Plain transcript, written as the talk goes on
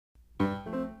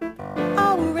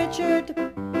Richard,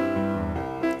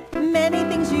 many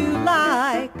things you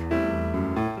like,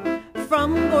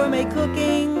 from gourmet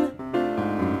cooking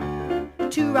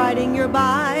to riding your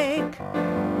bike.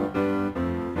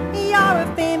 You're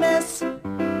famous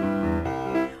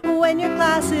when your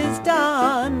class is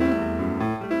done,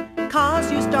 'cause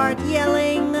you start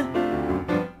yelling,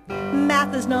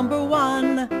 math is number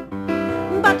one.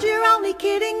 But you're only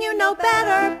kidding, you know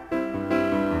better,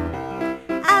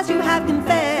 as you have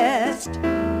confessed.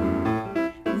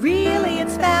 Really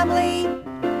it's family,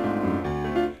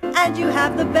 and you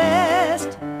have the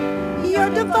best. You're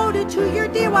devoted to your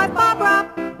dear wife Barbara,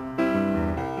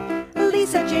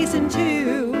 Lisa, Jason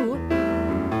too.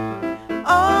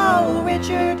 Oh,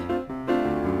 Richard,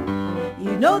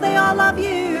 you know they all love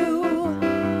you.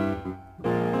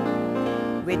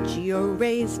 Rich, you're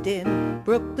raised in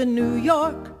Brooklyn, New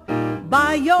York,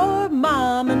 by your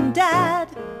mom and dad,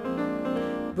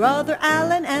 brother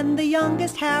Alan and the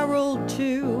youngest Harold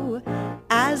too.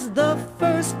 As the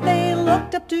first they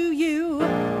looked up to you,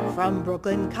 from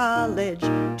Brooklyn College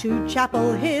to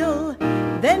Chapel Hill,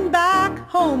 then back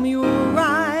home you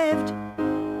arrived.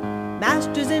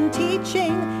 Masters in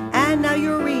teaching, and now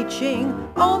you're reaching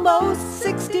almost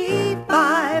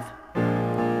 65.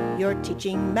 You're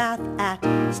teaching math at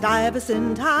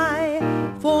Stuyvesant High,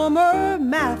 former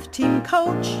math team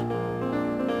coach.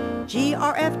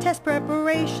 GRF test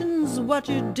preparations, what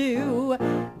you do.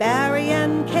 Barry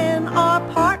and Ken are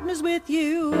partners with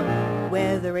you,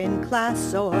 whether in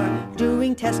class or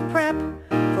doing test prep.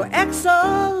 For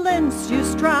excellence you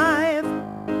strive,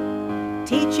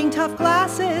 teaching tough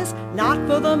classes, not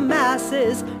for the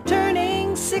masses,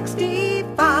 turning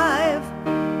 65.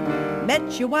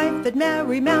 Met your wife at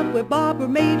Marymount, where Barbara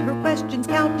made her questions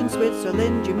count. In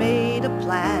Switzerland you made a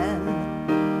plan,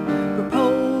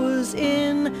 propose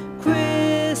in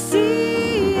Chrissy.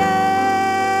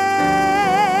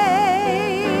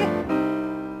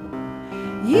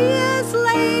 Years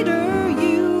later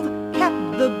you've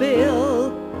kept the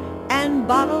bill and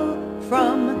bottle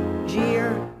from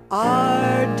Girardet.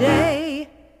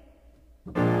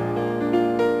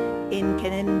 In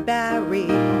Ken and Barry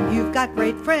you've got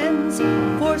great friends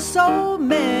for so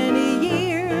many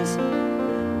years,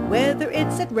 whether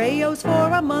it's at Rayo's for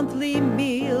a monthly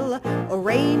meal or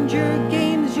Ranger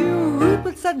games you root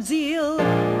with such zeal.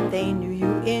 They knew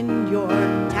you in your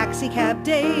taxi cab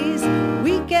days,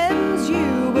 weekends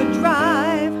you would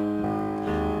drive.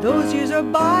 Those years are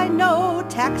by, no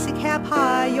taxi cab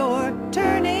high, you're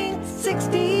turning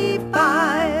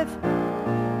 65.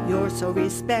 You're so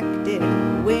respected,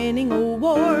 winning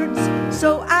awards,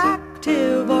 so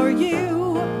active are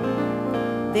you.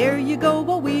 There you go,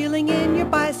 a-wheeling in your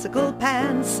bicycle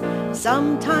pants,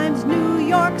 sometimes New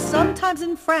York, sometimes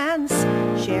in France,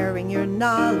 sharing your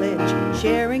knowledge,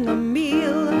 sharing a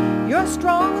meal. Your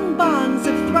strong bonds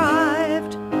have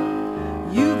thrived.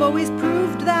 You've always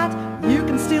proved that you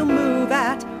can still move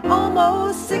at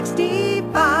almost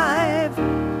 65.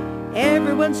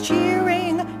 Everyone's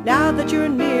cheering now that you're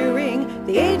nearing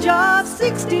the age of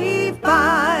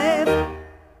 65.